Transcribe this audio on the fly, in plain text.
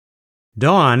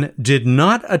Dawn did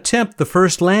not attempt the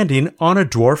first landing on a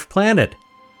dwarf planet.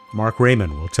 Mark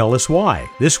Raymond will tell us why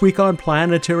this week on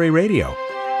Planetary Radio.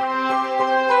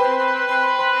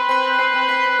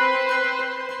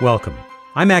 Welcome.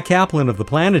 I'm Matt Kaplan of the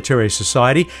Planetary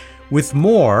Society with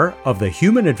more of the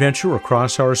human adventure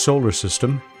across our solar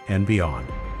system and beyond.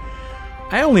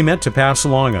 I only meant to pass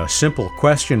along a simple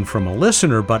question from a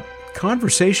listener, but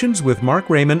conversations with Mark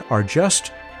Raymond are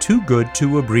just too good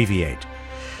to abbreviate.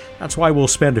 That's why we'll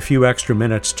spend a few extra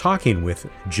minutes talking with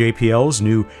JPL's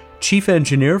new Chief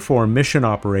Engineer for Mission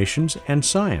Operations and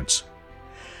Science.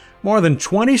 More than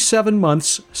 27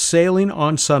 months sailing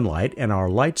on sunlight, and our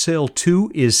LightSail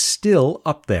 2 is still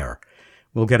up there.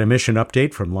 We'll get a mission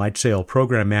update from LightSail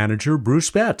Program Manager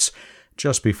Bruce Betts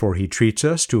just before he treats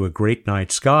us to a great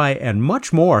night sky and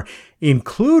much more,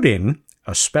 including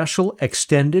a special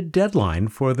extended deadline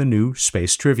for the new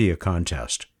Space Trivia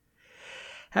Contest.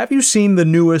 Have you seen the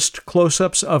newest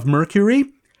close-ups of Mercury?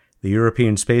 The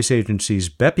European Space Agency's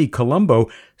Bepi Colombo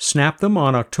snapped them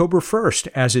on October 1st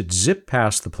as it zipped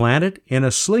past the planet in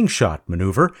a slingshot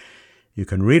maneuver. You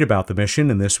can read about the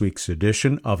mission in this week's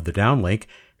edition of The Downlink,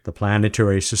 the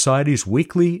Planetary Society's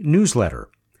weekly newsletter.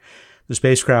 The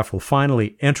spacecraft will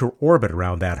finally enter orbit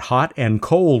around that hot and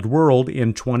cold world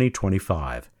in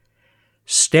 2025.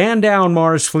 Stand down,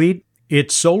 Mars fleet.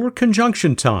 It's solar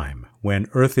conjunction time, when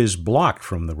Earth is blocked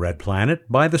from the red planet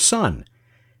by the Sun.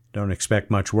 Don't expect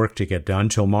much work to get done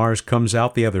till Mars comes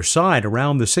out the other side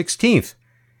around the 16th.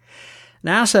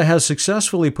 NASA has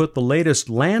successfully put the latest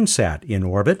Landsat in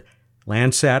orbit.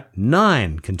 Landsat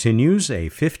 9 continues a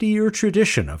 50-year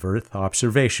tradition of Earth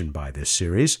observation by this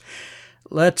series.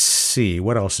 Let's see,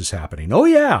 what else is happening? Oh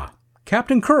yeah,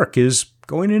 Captain Kirk is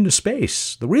going into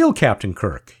space. The real Captain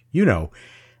Kirk, you know,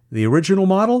 the original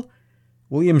model.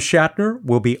 William Shatner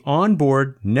will be on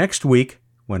board next week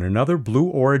when another Blue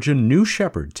Origin New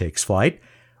Shepard takes flight.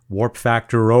 Warp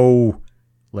factor,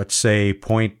 let's say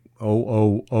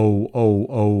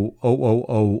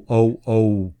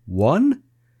 0.000000001.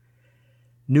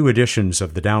 New editions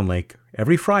of the Downlink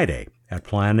every Friday at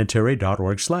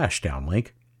planetary.org/downlink.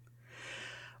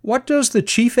 What does the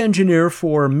Chief Engineer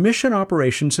for Mission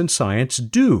Operations and Science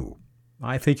do?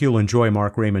 I think you'll enjoy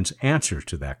Mark Raymond's answer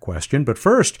to that question, but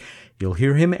first, you'll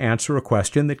hear him answer a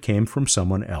question that came from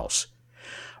someone else.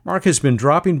 Mark has been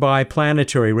dropping by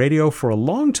Planetary Radio for a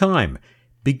long time,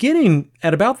 beginning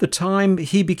at about the time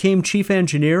he became Chief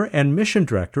Engineer and Mission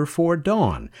Director for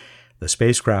Dawn, the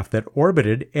spacecraft that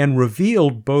orbited and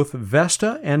revealed both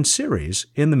Vesta and Ceres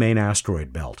in the main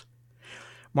asteroid belt.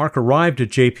 Mark arrived at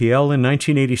JPL in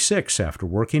 1986 after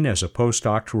working as a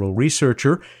postdoctoral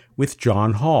researcher with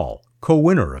John Hall,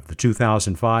 co-winner of the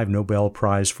 2005 Nobel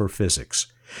Prize for Physics.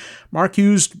 Mark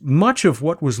used much of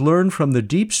what was learned from the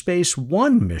Deep Space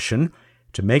One mission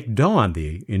to make Dawn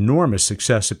the enormous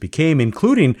success it became,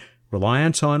 including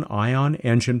reliance on ion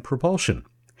engine propulsion.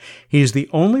 He is the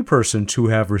only person to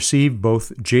have received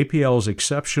both JPL's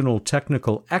Exceptional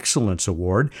Technical Excellence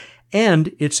Award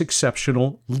and its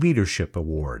Exceptional Leadership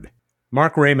Award.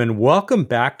 Mark Raymond, welcome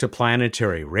back to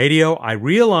Planetary Radio. I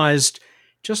realized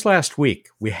just last week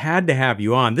we had to have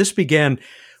you on. This began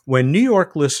when New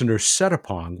York listener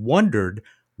Setapong wondered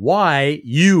why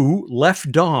you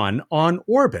left Dawn on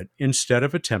orbit instead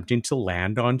of attempting to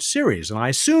land on Ceres. And I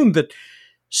assumed that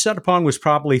Setapong was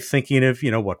probably thinking of,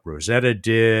 what Rosetta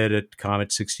did at Comet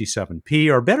 67P,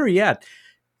 or better yet,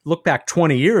 look back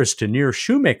 20 years to Near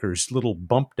Shoemaker's little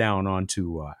bump down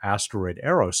onto asteroid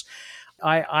Eros.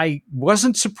 I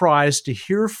wasn't surprised to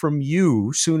hear from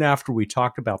you soon after we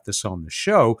talked about this on the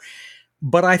show,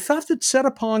 but I thought that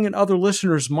Setapong and other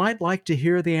listeners might like to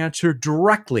hear the answer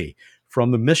directly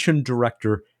from the mission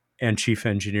director and chief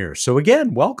engineer. So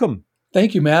again, welcome.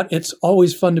 Thank you, Matt. It's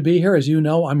always fun to be here. As you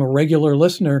know, I'm a regular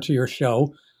listener to your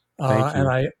show, and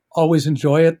I always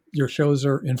enjoy it. Your shows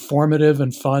are informative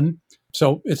and fun.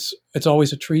 So it's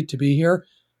always a treat to be here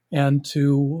and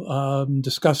to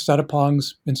discuss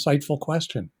Setapong's insightful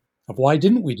question of why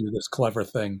didn't we do this clever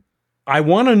thing? I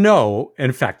want to know,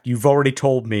 in fact, you've already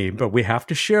told me, but we have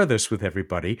to share this with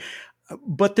everybody.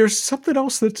 But there's something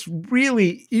else that's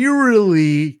really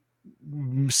eerily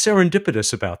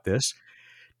serendipitous about this.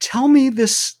 Tell me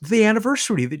the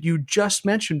anniversary that you just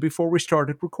mentioned before we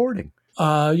started recording.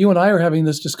 You and I are having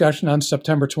this discussion on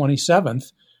September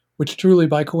 27th, which truly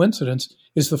by coincidence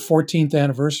is the 14th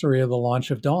anniversary of the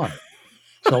launch of Dawn.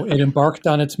 So it embarked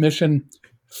on its mission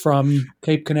from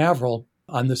Cape Canaveral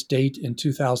on this date in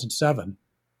 2007.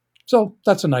 So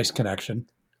that's a nice connection.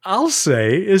 I'll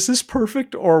say, is this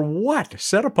perfect or what?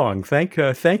 Setapong,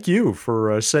 thank you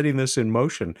for setting this in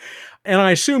motion. And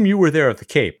I assume you were there at the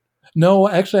Cape. No,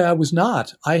 actually, I was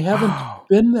not. I haven't Oh,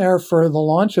 been there for the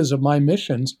launches of my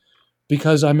missions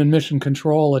because I'm in mission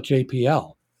control at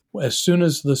JPL. As soon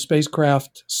as the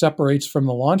spacecraft separates from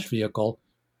the launch vehicle,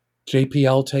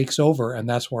 JPL takes over, and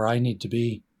that's where I need to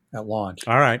be at launch.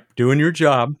 all right. Doing your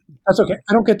job. That's okay.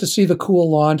 I don't get to see the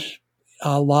cool launch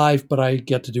live, but I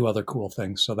get to do other cool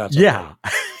things, so that's okay. Yeah.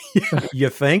 You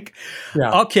think?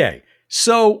 Yeah. Okay.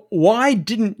 So why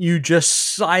didn't you just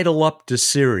sidle up to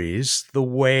Ceres the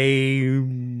way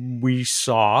we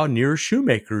saw Near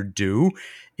Shoemaker do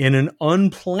in an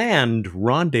unplanned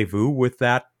rendezvous with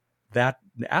that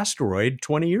asteroid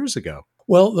 20 years ago?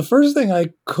 Well, the first thing I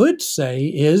could say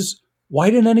is, why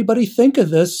didn't anybody think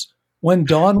of this when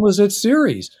Dawn was at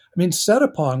Ceres? I mean, set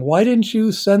upon, why didn't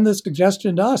you send this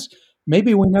suggestion to us?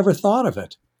 Maybe we never thought of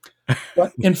it.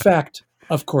 But in fact,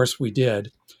 of course we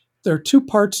did. There are two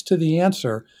parts to the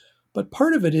answer, but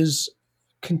part of it is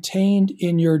contained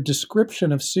in your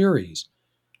description of Ceres.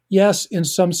 Yes, in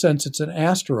some sense it's an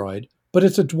asteroid, but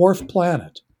it's a dwarf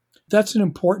planet. That's an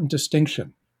important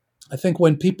distinction. I think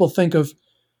when people think of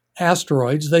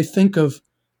asteroids, they think of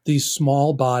these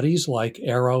small bodies like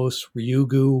Eros,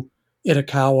 Ryugu,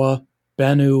 Itokawa,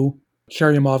 Bennu,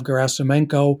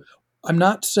 Churyumov-Gerasimenko. I'm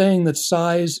not saying that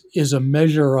size is a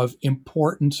measure of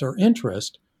importance or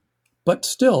interest, but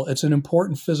still, it's an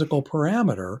important physical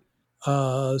parameter.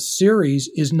 Ceres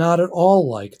is not at all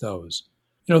like those.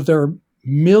 There are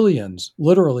millions,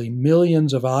 literally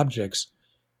millions of objects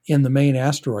in the main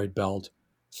asteroid belt.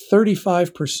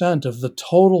 35% of the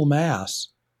total mass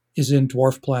is in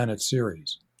dwarf planet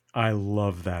Ceres. I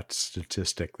love that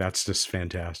statistic. That's just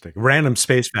fantastic. Random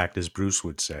space fact, as Bruce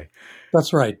would say.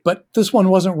 That's right. But this one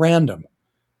wasn't random.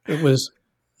 It was,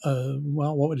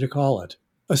 what would you call it?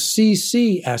 A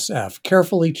CCSF,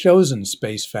 carefully chosen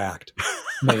space fact,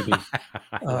 maybe.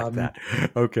 I like that.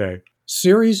 Okay.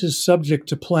 Ceres is subject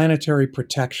to planetary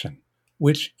protection,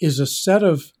 which is a set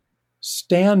of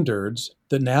standards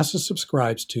that NASA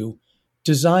subscribes to,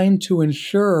 designed to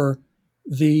ensure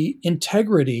the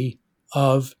integrity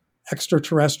of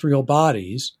extraterrestrial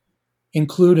bodies,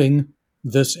 including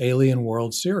this alien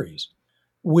world Ceres.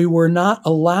 We were not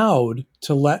allowed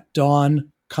to let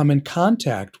Dawn come in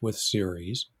contact with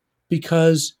Ceres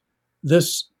because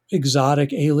this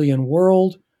exotic alien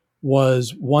world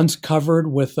was once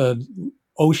covered with an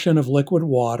ocean of liquid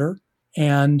water,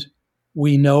 and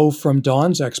we know from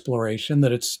Dawn's exploration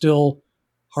that it still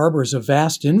harbors a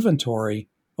vast inventory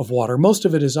of water. Most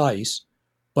of it is ice,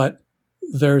 but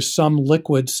there's some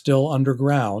liquid still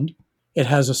underground. It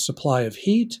has a supply of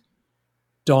heat.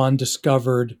 Dawn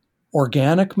discovered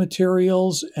organic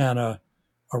materials and a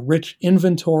rich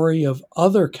inventory of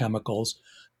other chemicals.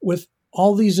 With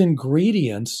all these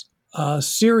ingredients,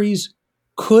 Ceres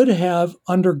could have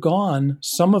undergone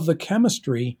some of the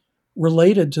chemistry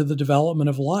related to the development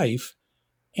of life,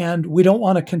 and we don't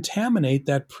want to contaminate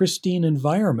that pristine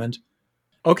environment.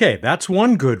 Okay, that's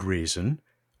one good reason.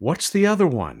 What's the other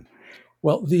one?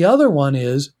 Well, the other one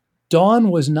is Dawn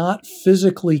was not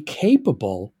physically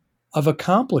capable of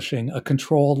accomplishing a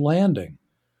controlled landing.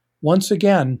 Once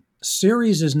again,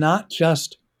 Ceres is not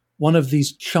just one of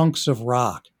these chunks of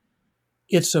rock.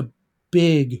 It's a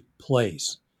big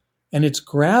place, and its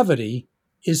gravity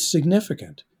is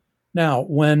significant. Now,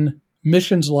 when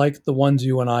missions like the ones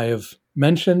you and I have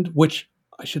mentioned, which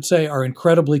I should say are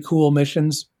incredibly cool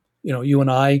missions, you and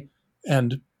I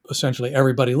and essentially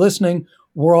everybody listening,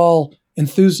 we're all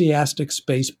enthusiastic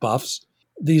space buffs.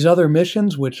 These other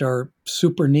missions, which are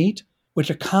super neat, which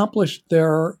accomplished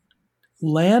their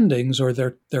landings or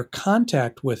their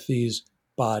contact with these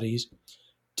bodies,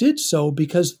 did so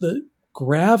because the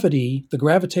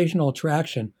gravitational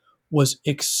attraction was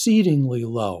exceedingly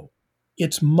low.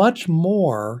 It's much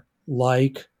more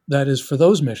like, that is for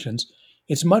those missions,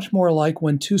 it's much more like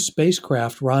when two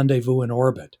spacecraft rendezvous in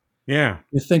orbit. Yeah.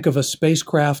 You think of a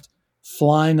spacecraft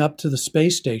flying up to the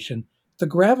space station, the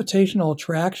gravitational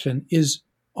attraction is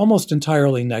almost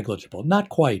entirely negligible. Not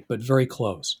quite, but very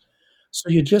close. So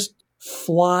you just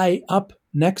fly up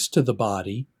next to the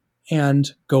body and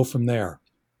go from there.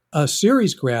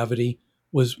 Ceres gravity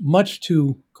was much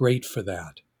too great for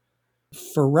that.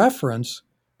 For reference,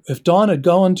 if Dawn had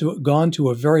gone to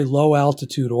a very low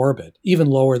altitude orbit, even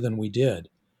lower than we did,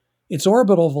 its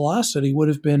orbital velocity would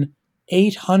have been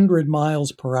 800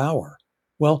 miles per hour.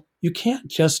 Well, you can't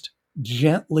just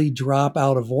gently drop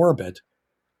out of orbit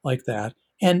like that.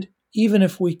 And even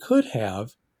if we could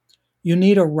have, you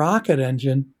need a rocket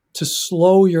engine to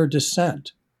slow your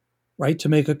descent, right, to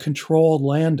make a controlled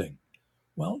landing.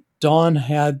 Well, Dawn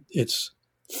had its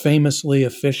famously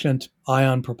efficient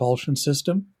ion propulsion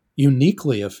system,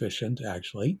 uniquely efficient,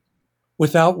 actually,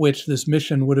 without which this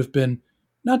mission would have been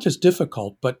not just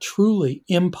difficult, but truly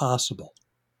impossible.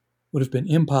 Would have been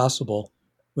impossible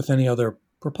with any other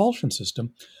propulsion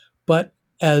system. But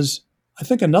as I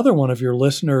think another one of your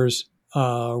listeners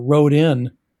wrote in,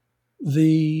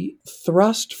 the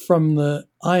thrust from the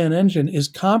ion engine is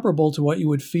comparable to what you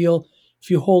would feel if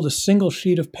you hold a single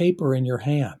sheet of paper in your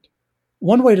hand.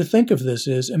 One way to think of this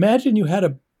is, imagine you had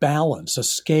a balance, a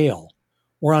scale,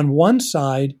 where on one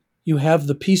side you have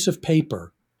the piece of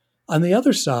paper. On the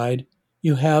other side,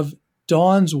 you have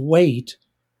Dawn's weight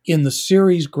in the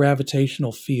Ceres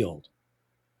gravitational field.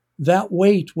 That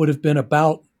weight would have been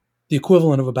about the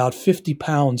equivalent of about 50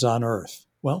 pounds on Earth.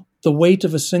 Well, the weight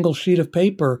of a single sheet of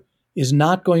paper is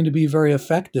not going to be very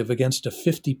effective against a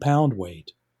 50-pound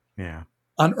weight. Yeah.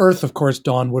 On Earth, of course,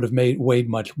 Dawn would have weighed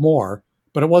much more,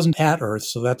 but it wasn't at Earth,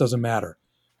 so that doesn't matter.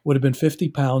 Would have been 50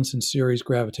 pounds in Ceres'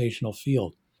 gravitational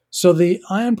field. So the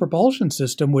ion propulsion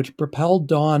system, which propelled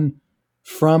Dawn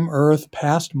from Earth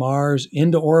past Mars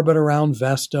into orbit around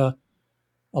Vesta,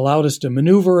 allowed us to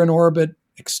maneuver in orbit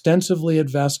extensively at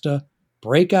Vesta,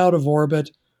 break out of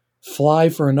orbit, fly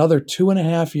for another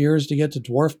 2.5 years to get to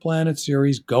dwarf planet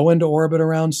Ceres, go into orbit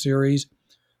around Ceres,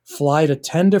 fly to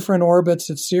 10 different orbits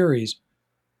at Ceres.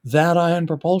 That ion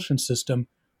propulsion system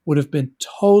would have been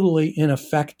totally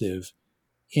ineffective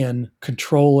in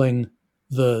controlling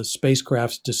the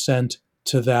spacecraft's descent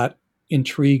to that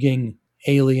intriguing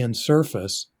alien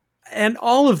surface. And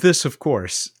all of this, of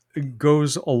course,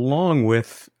 goes along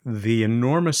with the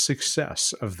enormous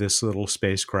success of this little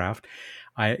spacecraft.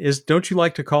 Don't you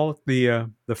like to call it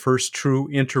the first true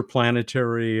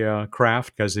interplanetary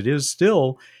craft? Because it is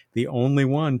still the only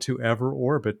one to ever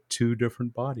orbit two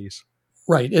different bodies.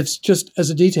 Right. It's just, as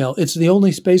a detail, it's the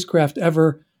only spacecraft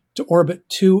ever to orbit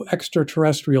two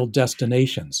extraterrestrial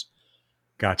destinations.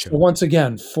 Gotcha. So once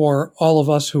again, for all of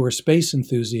us who are space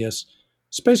enthusiasts,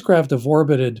 spacecraft have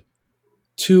orbited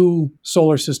two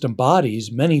solar system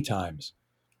bodies many times.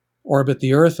 Orbit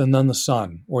the Earth and then the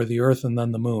Sun, or the Earth and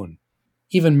then the Moon.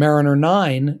 Even Mariner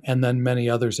 9, and then many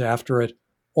others after it,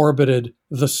 orbited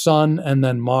the Sun and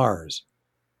then Mars.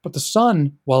 But the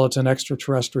Sun, while it's an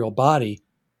extraterrestrial body,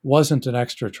 wasn't an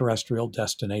extraterrestrial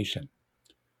destination.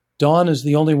 Dawn is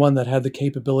the only one that had the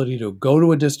capability to go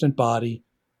to a distant body,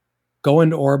 go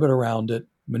into orbit around it,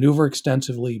 maneuver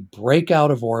extensively, break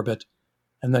out of orbit,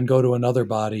 and then go to another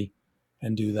body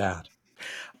and do that.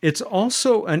 It's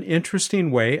also an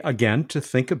interesting way, again, to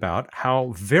think about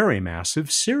how very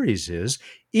massive Ceres is,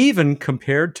 even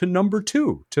compared to number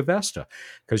 2, to Vesta.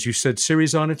 Because you said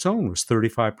Ceres on its own was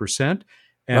 35%,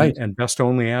 and Vesta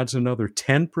only adds another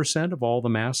 10% of all the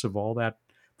mass of all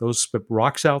those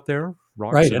rocks out there.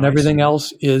 Right, and everything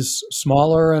else is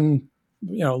smaller and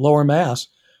lower mass.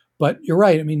 But you're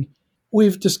right. I mean,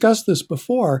 we've discussed this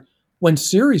before. When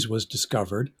Ceres was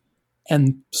discovered,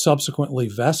 and subsequently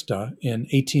Vesta in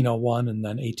 1801 and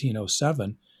then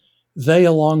 1807, they,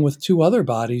 along with two other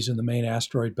bodies in the main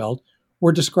asteroid belt,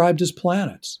 were described as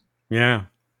planets. Yeah.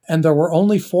 And there were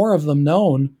only 4 of them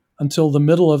known until the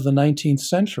middle of the 19th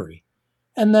century.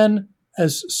 And then,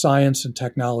 as science and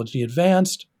technology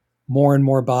advanced, more and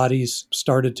more bodies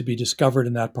started to be discovered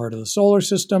in that part of the solar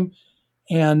system,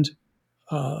 and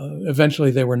eventually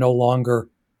they were no longer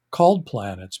called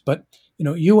planets. But,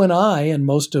 you and I and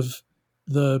most of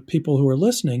the people who are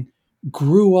listening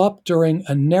grew up during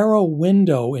a narrow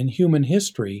window in human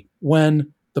history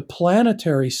when the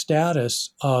planetary status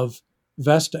of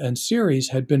Vesta and Ceres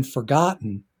had been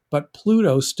forgotten, but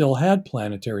Pluto still had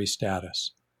planetary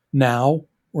status. Now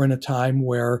we're in a time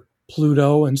where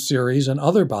Pluto and Ceres and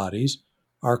other bodies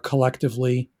are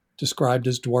collectively described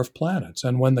as dwarf planets.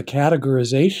 And when the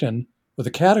categorization or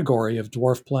the category of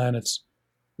dwarf planets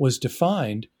was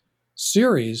defined,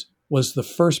 Ceres was the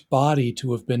first body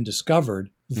to have been discovered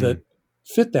that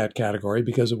fit that category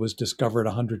because it was discovered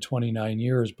 129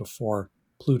 years before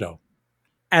Pluto.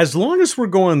 As long as we're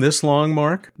going this long,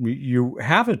 Mark, you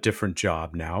have a different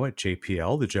job now at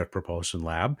JPL, the Jet Propulsion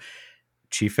Lab,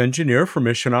 Chief Engineer for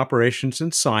Mission Operations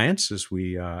and Science,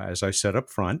 as I said up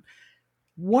front.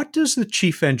 What does the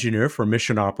Chief Engineer for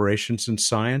Mission Operations and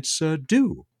Science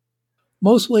do?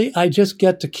 Mostly, I just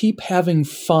get to keep having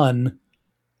fun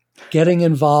getting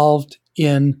involved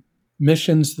in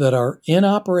missions that are in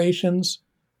operations,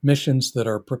 missions that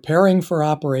are preparing for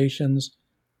operations,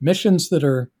 missions that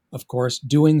are, of course,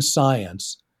 doing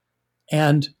science.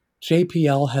 And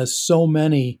JPL has so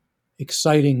many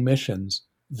exciting missions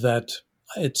that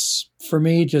it's, for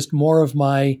me, just more of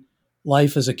my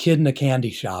life as a kid in a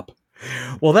candy shop.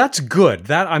 Well, that's good.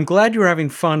 I'm glad you're having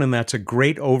fun, and that's a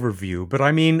great overview. But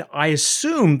I mean, I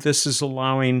assume this is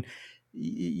allowing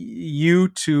you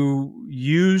to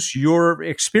use your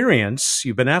experience,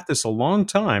 you've been at this a long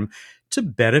time, to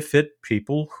benefit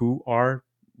people who are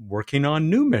working on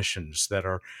new missions that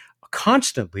are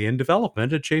constantly in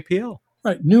development at JPL.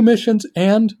 Right. New missions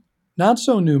and not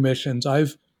so new missions.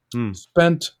 I've Hmm.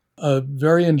 spent a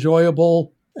very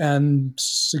enjoyable and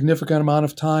significant amount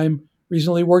of time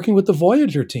recently working with the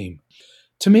Voyager team.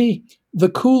 To me, the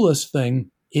coolest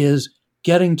thing is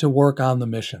getting to work on the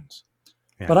missions.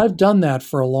 Yeah. But I've done that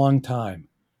for a long time.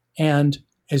 And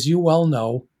as you well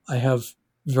know, I have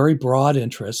very broad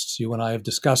interests. You and I have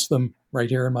discussed them right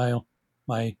here in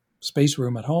my space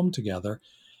room at home together.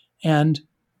 And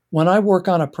when I work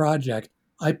on a project,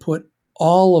 I put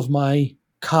all of my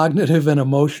cognitive and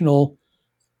emotional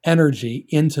energy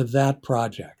into that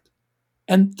project.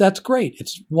 And that's great.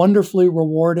 It's wonderfully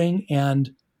rewarding.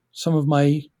 And some of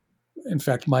in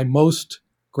fact, my most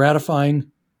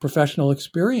gratifying professional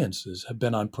experiences have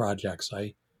been on projects.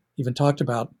 I even talked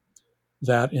about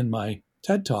that in my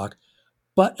TED Talk.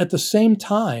 But at the same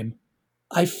time,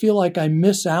 I feel like I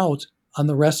miss out on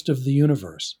the rest of the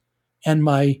universe. And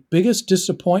my biggest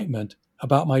disappointment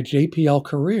about my JPL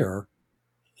career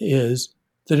is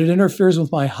that it interferes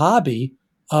with my hobby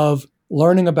of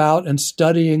learning about and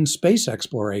studying space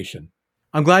exploration.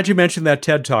 I'm glad you mentioned that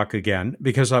TED Talk again,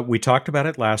 because we talked about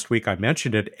it last week. I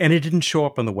mentioned it, and it didn't show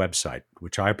up on the website,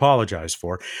 which I apologize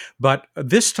for. But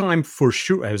this time for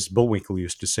sure, as Bullwinkle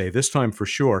used to say, this time for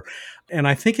sure. And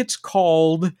I think it's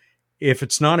called, If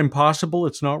It's Not Impossible,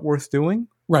 It's Not Worth Doing.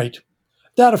 Right.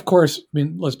 That, of course, I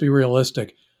mean, let's be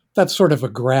realistic. That's sort of a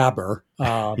grabber.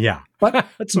 Yeah. But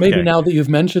That's maybe okay. now that you've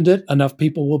mentioned it, enough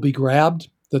people will be grabbed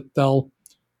that they'll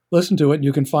listen to it. And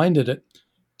you can find it at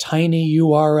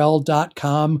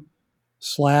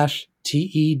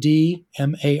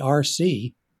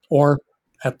tinyurl.com/TEDMARC or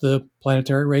at the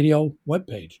Planetary Radio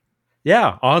webpage.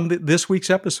 Yeah, on this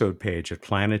week's episode page at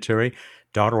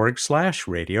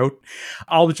planetary.org/radio.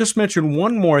 I'll just mention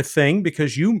one more thing,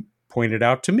 because you pointed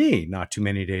out to me not too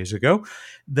many days ago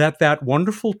that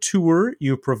wonderful tour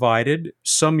you provided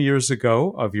some years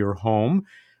ago of your home,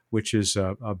 which is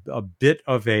a bit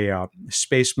of a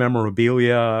space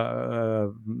memorabilia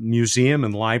museum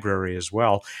and library as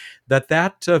well,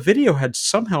 that video had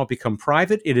somehow become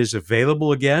private. It is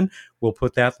available again. We'll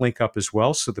put that link up as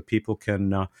well so that people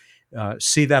can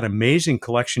see that amazing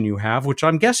collection you have, which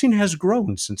I'm guessing has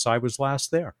grown since I was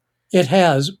last there. It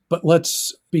has, but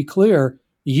let's be clear.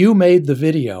 You made the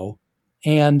video,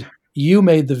 and you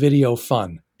made the video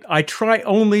fun. I try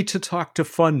only to talk to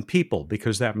fun people,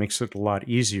 because that makes it a lot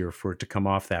easier for it to come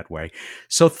off that way.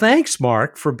 So thanks,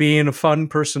 Mark, for being a fun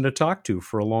person to talk to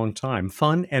for a long time.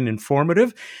 Fun and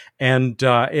informative. And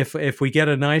if we get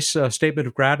a nice statement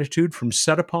of gratitude from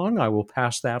Setapong, I will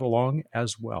pass that along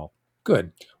as well.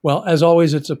 Good. Well, as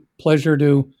always, it's a pleasure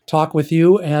to talk with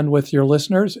you and with your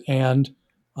listeners, and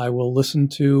I will listen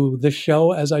to this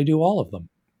show as I do all of them.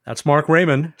 That's Mark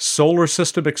Raymond, Solar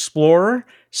System Explorer,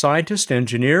 scientist,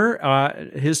 engineer.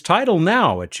 His title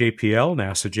now at JPL,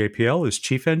 NASA JPL, is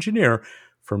Chief Engineer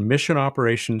for Mission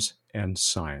Operations and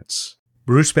Science.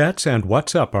 Bruce Betts and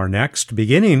What's Up are next,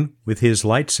 beginning with his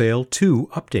LightSail 2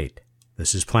 update.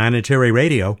 This is Planetary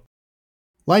Radio.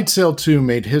 LightSail 2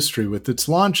 made history with its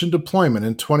launch and deployment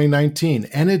in 2019,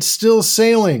 and it's still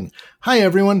sailing. Hi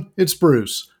everyone, it's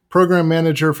Bruce, Program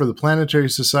Manager for the Planetary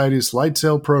Society's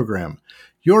LightSail program.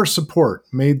 Your support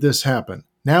made this happen.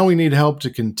 Now we need help to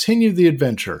continue the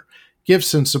adventure.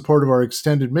 Gifts in support of our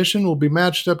extended mission will be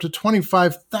matched up to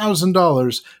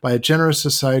 $25,000 by a generous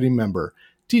society member.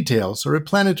 Details are at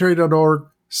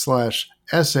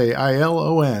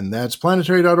planetary.org/SAILON. That's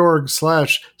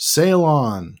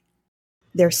planetary.org/sailon.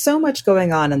 There's so much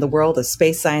going on in the world of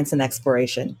space science and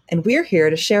exploration, and we're here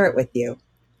to share it with you.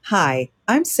 Hi,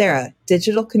 I'm Sarah,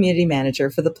 Digital Community Manager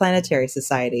for the Planetary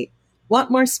Society. Want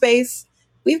more space?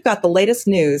 We've got the latest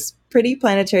news, pretty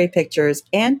planetary pictures,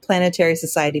 and Planetary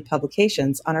Society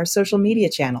publications on our social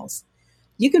media channels.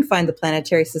 You can find the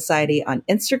Planetary Society on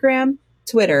Instagram,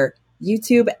 Twitter,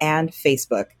 YouTube, and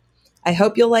Facebook. I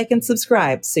hope you'll like and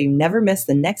subscribe so you never miss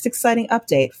the next exciting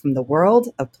update from the world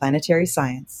of planetary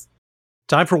science.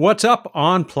 Time for What's Up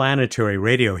on Planetary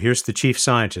Radio. Here's the Chief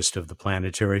Scientist of the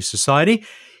Planetary Society.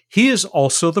 He is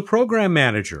also the Program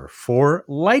Manager for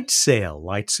LightSail,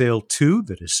 LightSail 2,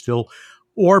 that is still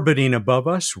orbiting above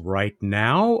us right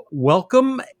now.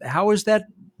 Welcome. How is that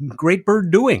great bird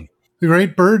doing? The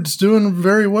great bird's doing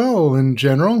very well in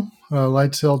general.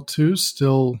 LightSail 2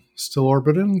 still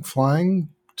orbiting, flying,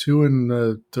 2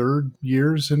 and third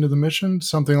years into the mission,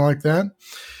 something like that.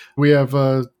 We have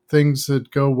things that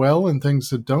go well and things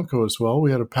that don't go as well.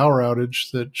 We had a power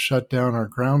outage that shut down our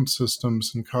ground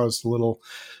systems and caused a little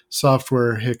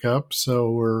software hiccup. So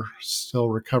we're still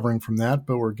recovering from that,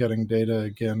 but we're getting data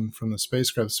again from the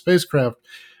spacecraft. The spacecraft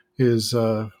is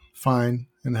fine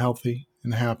and healthy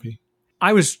and happy.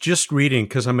 I was just reading,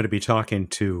 because I'm going to be talking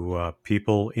to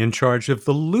people in charge of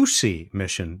the Lucy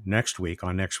mission next week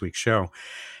on next week's show.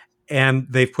 And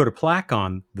they've put a plaque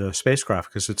on the spacecraft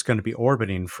because it's going to be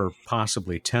orbiting for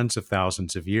possibly tens of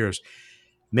thousands of years.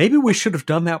 Maybe we should have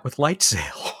done that with light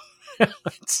sail.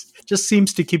 It just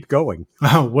seems to keep going.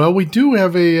 Oh, well, we do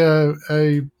have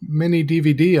a mini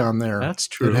DVD on there. That's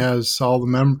true. It has all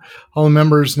the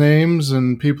members' names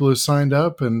and people who signed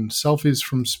up and selfies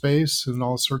from space and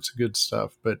all sorts of good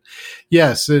stuff. But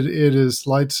yes, it is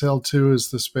LightSail 2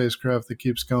 is the spacecraft that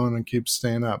keeps going and keeps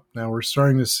staying up. Now we're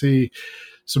starting to see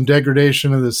some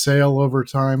degradation of the sail over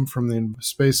time from the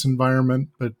space environment,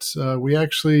 but we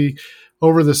actually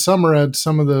over the summer had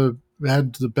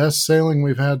the best sailing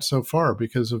we've had so far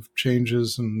because of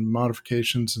changes and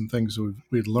modifications and things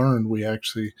we'd learned. We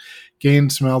actually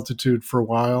gained some altitude for a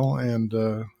while and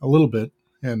a little bit,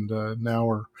 and now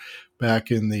we're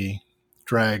back in the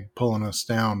drag pulling us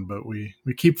down, but we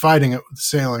keep fighting it with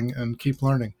sailing and keep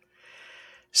learning.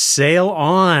 Sail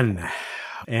on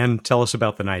and tell us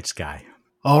about the night sky.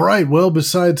 All right. Well,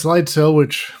 besides light sail,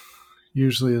 which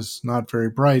usually is not very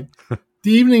bright,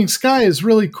 the evening sky is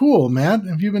really cool, Matt.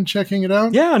 Have you been checking it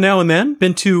out? Yeah, now and then.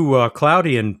 Been too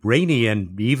cloudy and rainy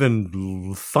and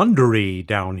even thundery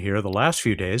down here the last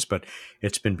few days, but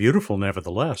it's been beautiful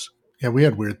nevertheless. Yeah, we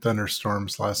had weird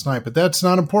thunderstorms last night, but that's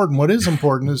not important. What is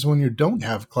important is when you don't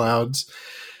have clouds.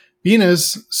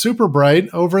 Venus, super bright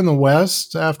over in the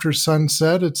west after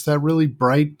sunset. It's that really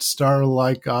bright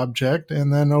star-like object.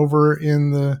 And then over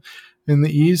in the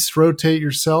east, rotate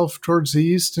yourself towards the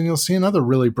east, and you'll see another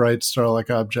really bright star-like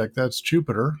object. That's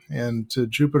Jupiter. And to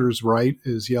Jupiter's right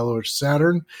is yellowish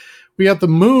Saturn. We got the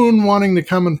moon wanting to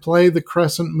come and play, the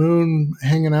crescent moon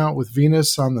hanging out with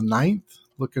Venus on the 9th,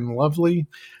 looking lovely.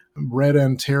 Red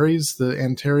Antares,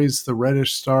 the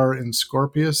reddish star in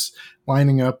Scorpius,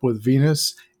 lining up with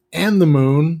Venus and the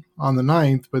moon on the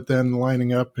 9th, but then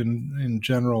lining up in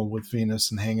general with Venus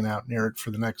and hanging out near it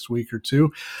for the next week or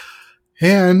two.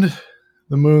 And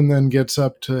the moon then gets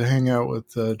up to hang out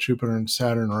with Jupiter and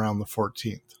Saturn around the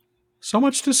 14th. So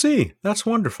much to see. That's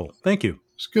wonderful. Thank you.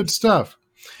 It's good stuff.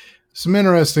 Some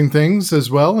interesting things as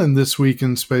well in This Week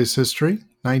in Space History.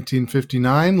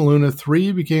 1959, Luna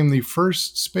 3 became the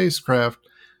first spacecraft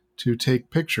to take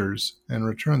pictures and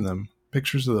return them.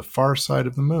 Pictures of the far side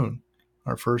of the moon.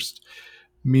 Our first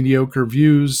mediocre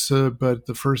views, but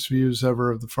the first views ever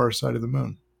of the far side of the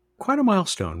moon. Quite a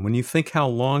milestone when you think how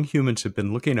long humans have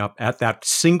been looking up at that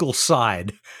single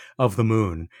side of the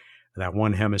moon, that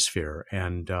one hemisphere,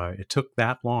 and it took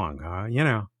that long.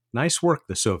 Nice work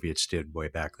the Soviets did way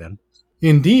back then.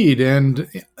 Indeed, and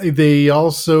they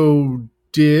also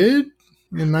did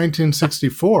in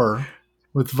 1964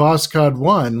 with Voskhod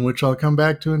 1, which I'll come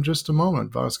back to in just a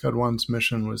moment. Voskhod 1's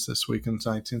mission was this week in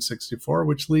 1964,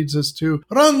 which leads us to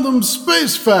Random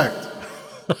Space Fact.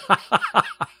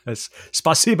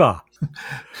 Spasiba.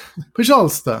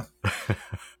 Пожалуйста.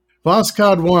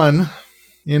 Voskhod 1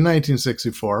 in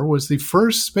 1964 was the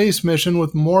first space mission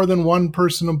with more than one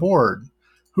person aboard.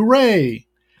 Hooray!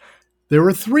 There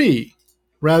were 3,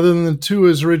 rather than the 2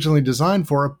 as originally designed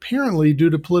for, apparently due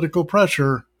to political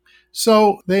pressure.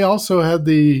 So they also had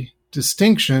the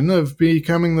distinction of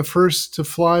becoming the first to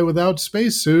fly without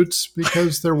spacesuits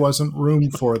because there wasn't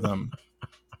room for them.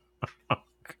 Oh,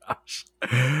 gosh.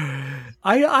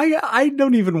 I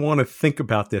don't even want to think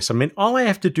about this. I mean, all I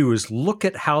have to do is look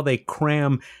at how they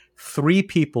cram 3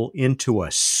 people into a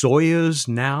Soyuz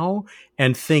now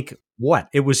and think, what,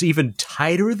 it was even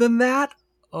tighter than that?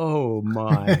 Oh,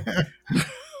 my.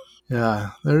 Yeah,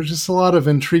 there's just a lot of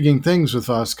intriguing things with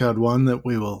Voskhod 1 that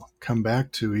we will come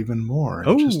back to even more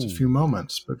in just a few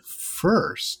moments. But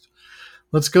first,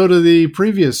 let's go to the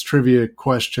previous trivia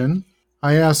question.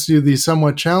 I asked you the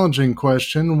somewhat challenging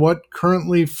question, what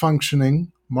currently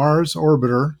functioning Mars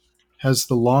orbiter has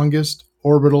the longest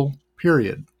orbital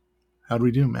period? How'd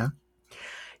we do, Matt?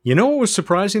 You know what was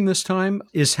surprising this time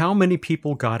is how many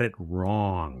people got it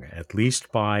wrong, at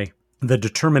least by the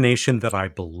determination that I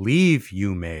believe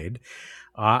you made.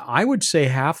 I would say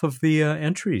half of the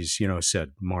entries,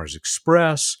 said Mars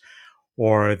Express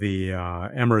or the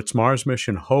Emirates Mars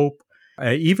mission Hope,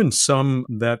 even some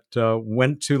that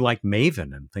went to like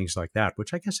Maven and things like that,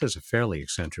 which I guess has a fairly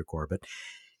eccentric orbit.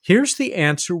 Here's the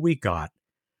answer we got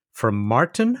from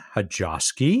Martin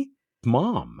Hajowski,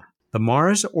 Mom. The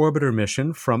Mars orbiter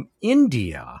mission from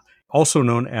India also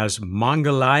known as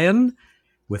Mongolian,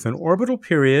 with an orbital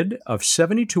period of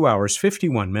 72 hours,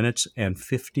 51 minutes, and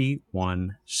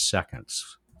 51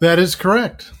 seconds. That is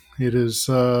correct. It is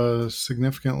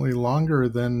significantly longer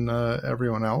than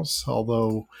everyone else,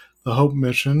 although the Hope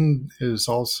mission is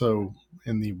also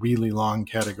in the really long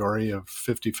category of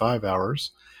 55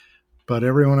 hours. But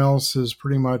everyone else is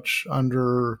pretty much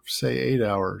under, say, 8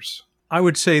 hours. I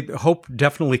would say Hope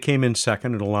definitely came in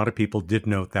second, and a lot of people did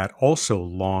note that. Also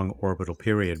long orbital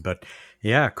period, but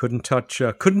yeah, couldn't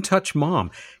touch Mom.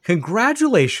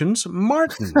 Congratulations,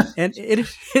 Martin. And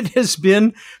it has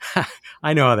been,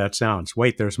 I know how that sounds.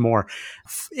 Wait, there's more.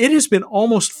 It has been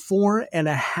almost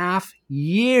 4.5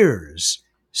 years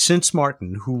since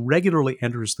Martin, who regularly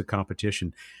enters the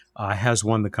competition, has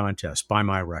won the contest by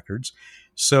my records.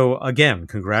 So again,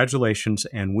 congratulations.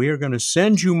 And we are going to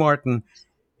send you, Martin,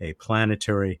 a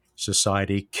Planetary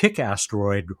Society kick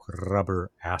asteroid,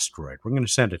 rubber asteroid. We're going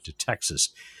to send it to Texas.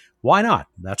 Why not?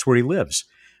 That's where he lives.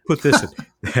 Put this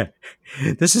in.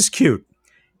 This is cute.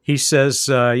 He says,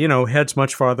 heads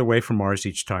much farther away from Mars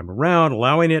each time around,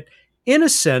 allowing it, in a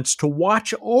sense, to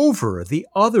watch over the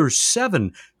other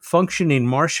 7 functioning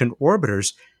Martian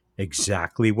orbiters,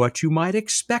 exactly what you might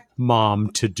expect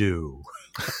Mom to do.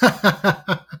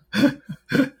 I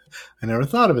never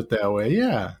thought of it that way.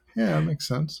 Yeah, that makes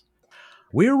sense.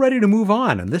 We're ready to move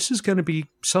on, and this is going to be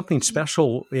something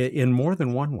special in more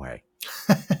than one way.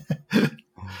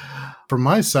 From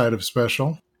my side of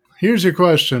special, here's your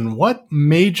question. What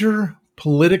major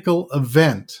political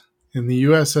event in the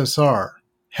USSR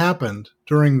happened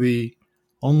during the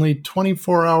only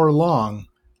 24-hour-long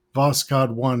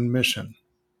Voskhod 1 mission?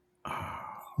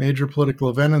 Major political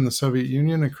event in the Soviet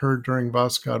Union occurred during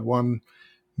Voskhod 1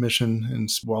 mission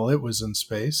while it was in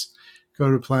space.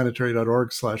 Go to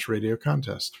planetary.org/radio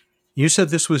contest. You said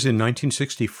this was in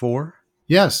 1964?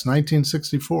 Yes,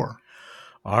 1964.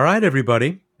 All right,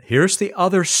 everybody. Here's the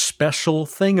other special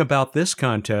thing about this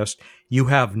contest. You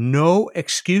have no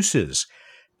excuses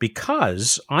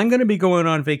because I'm going to be going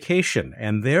on vacation,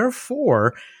 and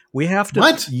therefore we have to...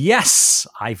 What? Yes,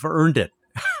 I've earned it.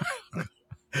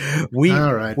 We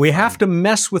have to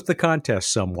mess with the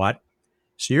contest somewhat.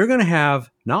 So you're going to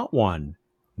have not 1,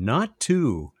 not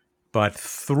 2, but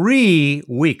 3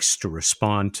 weeks to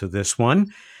respond to this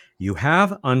one. You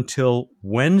have until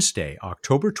Wednesday,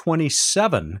 October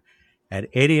 27 at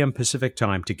 8 a.m. Pacific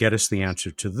time to get us the answer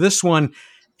to this one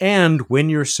and win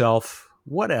yourself,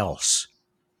 what else?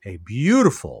 A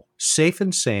beautiful, safe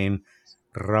and sane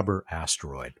rubber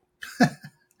asteroid.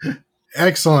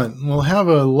 Excellent. We'll have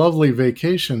a lovely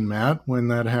vacation, Matt, when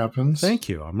that happens. Thank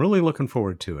you. I'm really looking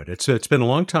forward to it. It's been a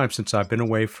long time since I've been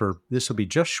away this will be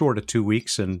just short of 2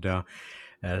 weeks, and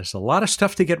there's a lot of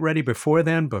stuff to get ready before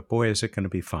then, but boy, is it going to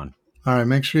be fun. All right,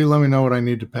 make sure you let me know what I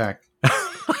need to pack.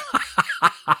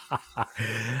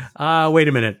 Wait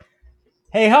a minute.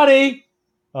 Hey, honey.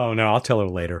 Oh, no, I'll tell her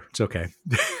later. It's okay.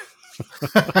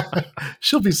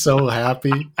 She'll be so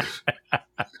happy.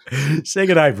 Say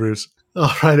goodnight, Bruce. All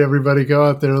right, everybody, go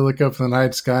out there, look up in the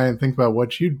night sky, and think about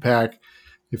what you'd pack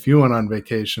if you went on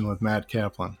vacation with Matt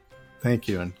Kaplan. Thank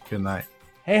you, and good night.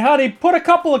 Hey, honey, put a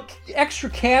couple of extra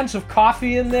cans of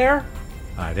coffee in there.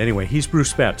 All right, anyway, he's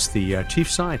Bruce Betts, the chief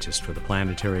scientist for the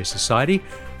Planetary Society,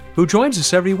 who joins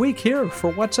us every week here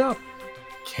for What's Up.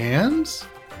 Cans?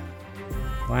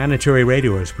 Planetary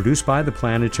Radio is produced by the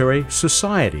Planetary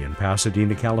Society in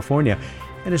Pasadena, California,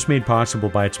 and is made possible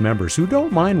by its members who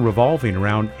don't mind revolving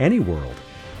around any world.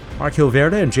 Mark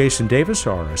Hilverda and Jason Davis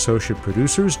are our associate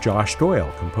producers. Josh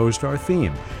Doyle composed our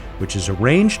theme, which is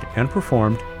arranged and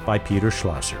performed by Peter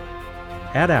Schlosser.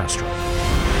 Ad Astra.